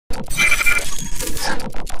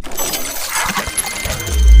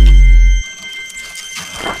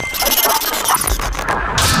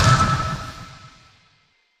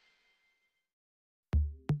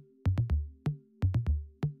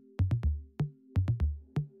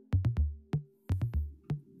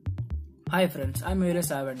Hi friends, I'm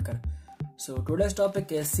Mayuresh So today's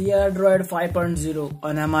topic is Crdroid 5.0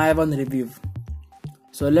 on MI1 review.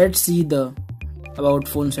 So let's see the about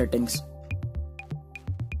phone settings.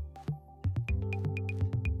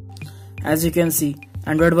 As you can see,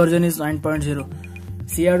 Android version is 9.0,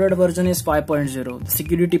 Crdroid version is 5.0. The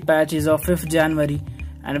security patch is of 5th January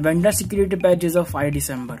and vendor security patch is of 5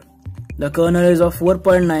 December. The kernel is of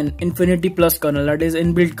 4.9 Infinity Plus kernel, that is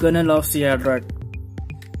inbuilt kernel of Crdroid.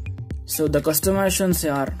 So the customizations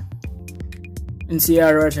are in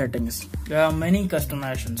Crdroid settings. There are many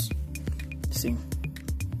customizations. See,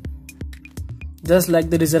 just like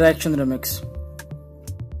the Resurrection remix,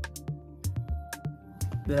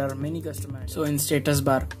 there are many customizations. So in status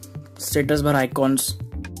bar icons,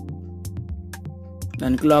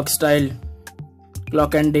 then clock style,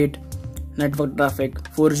 clock and date, network traffic,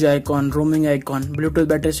 4G icon, roaming icon, Bluetooth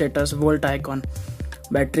battery status, volt icon,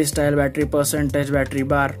 battery style, battery percentage, battery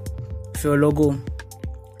bar, show logo,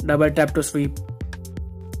 double tap to sweep,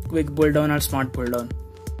 quick pull down or smart pull down,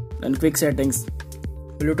 then quick settings,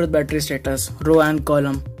 Bluetooth battery status, row and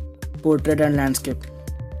column, portrait and landscape,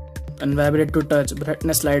 and vibrate to touch,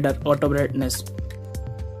 brightness slider, auto brightness,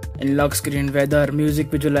 in lock screen, weather,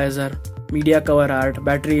 music visualizer, media cover art,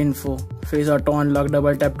 battery info, face auto unlock,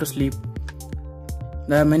 double tap to sleep.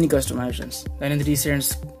 There are many customizations. Then in recent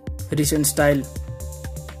style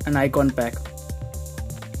and icon pack.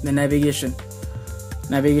 The navigation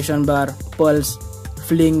bar, pulse,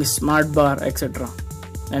 fling, smart bar, etc.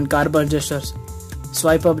 And carbon gestures,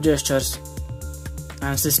 swipe up gestures,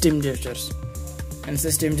 and system gestures. And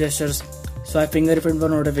system gestures, swipe fingerprint for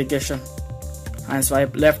notification, and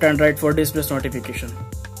swipe left and right for display notification.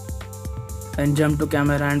 And jump to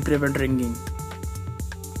camera and prevent ringing.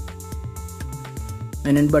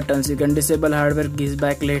 And in buttons, you can disable hardware keys,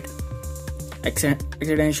 backlight,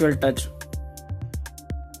 accidental touch.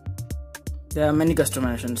 There are many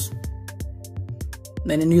customizations.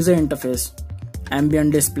 Then in user interface,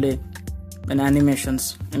 ambient display, and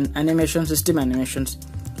animations. In animation system animations,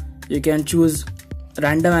 you can choose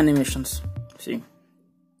random animations. See,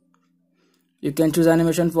 you can choose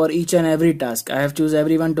animation for each and every task. I have choose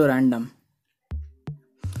everyone to random.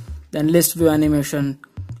 Then list view animation,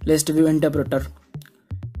 list view interpreter,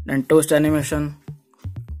 then toast animation,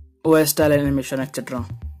 OS style animation, etc.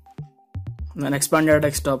 Then expanded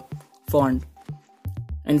desktop, font.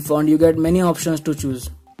 In font you get many options to choose.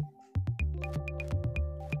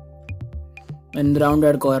 In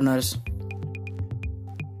rounded corners.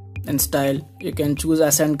 In style you can choose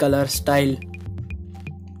accent color, style,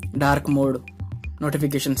 dark mode,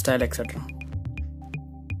 notification style, etc.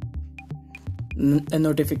 In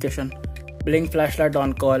notification, blink flashlight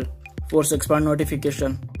on call, force expand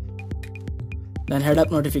notification, then head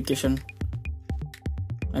up notification.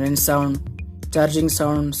 And in sound, charging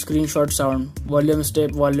sound, screenshot sound, volume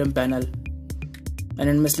step, volume panel. And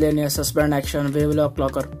in miscellaneous, suspend action, wave lock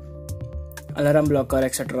blocker, alarm blocker,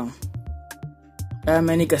 etc. There are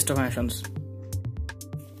many customizations.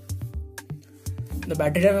 The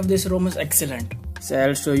battery life of this ROM is excellent. So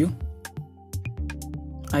I'll show you.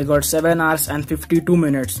 I got 7 hours and 52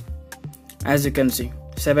 minutes. As you can see,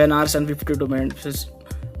 7 hours and 52 minutes is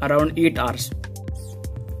around 8 hours.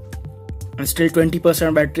 And still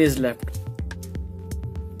 20% battery is left.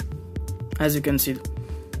 As you can see,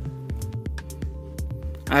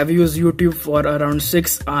 I have used YouTube for around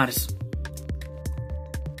 6 hours.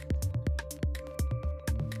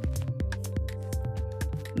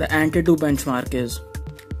 The Antutu benchmark is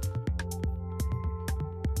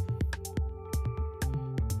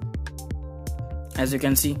as you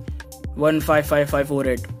can see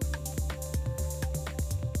 155548.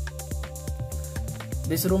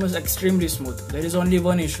 This ROM is extremely smooth. There is only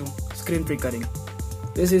one issue, screen flickering.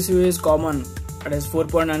 This issue is common, that is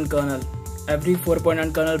 4.9 kernel. Every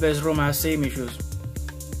 4.9 kernel based ROM has same issues.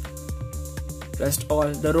 Rest all,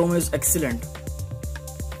 the ROM is excellent.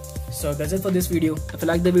 So that's it for this video. If you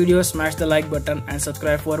like the video, smash the like button and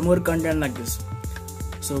subscribe for more content like this.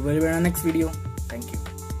 So we'll be in the next video. Thank you.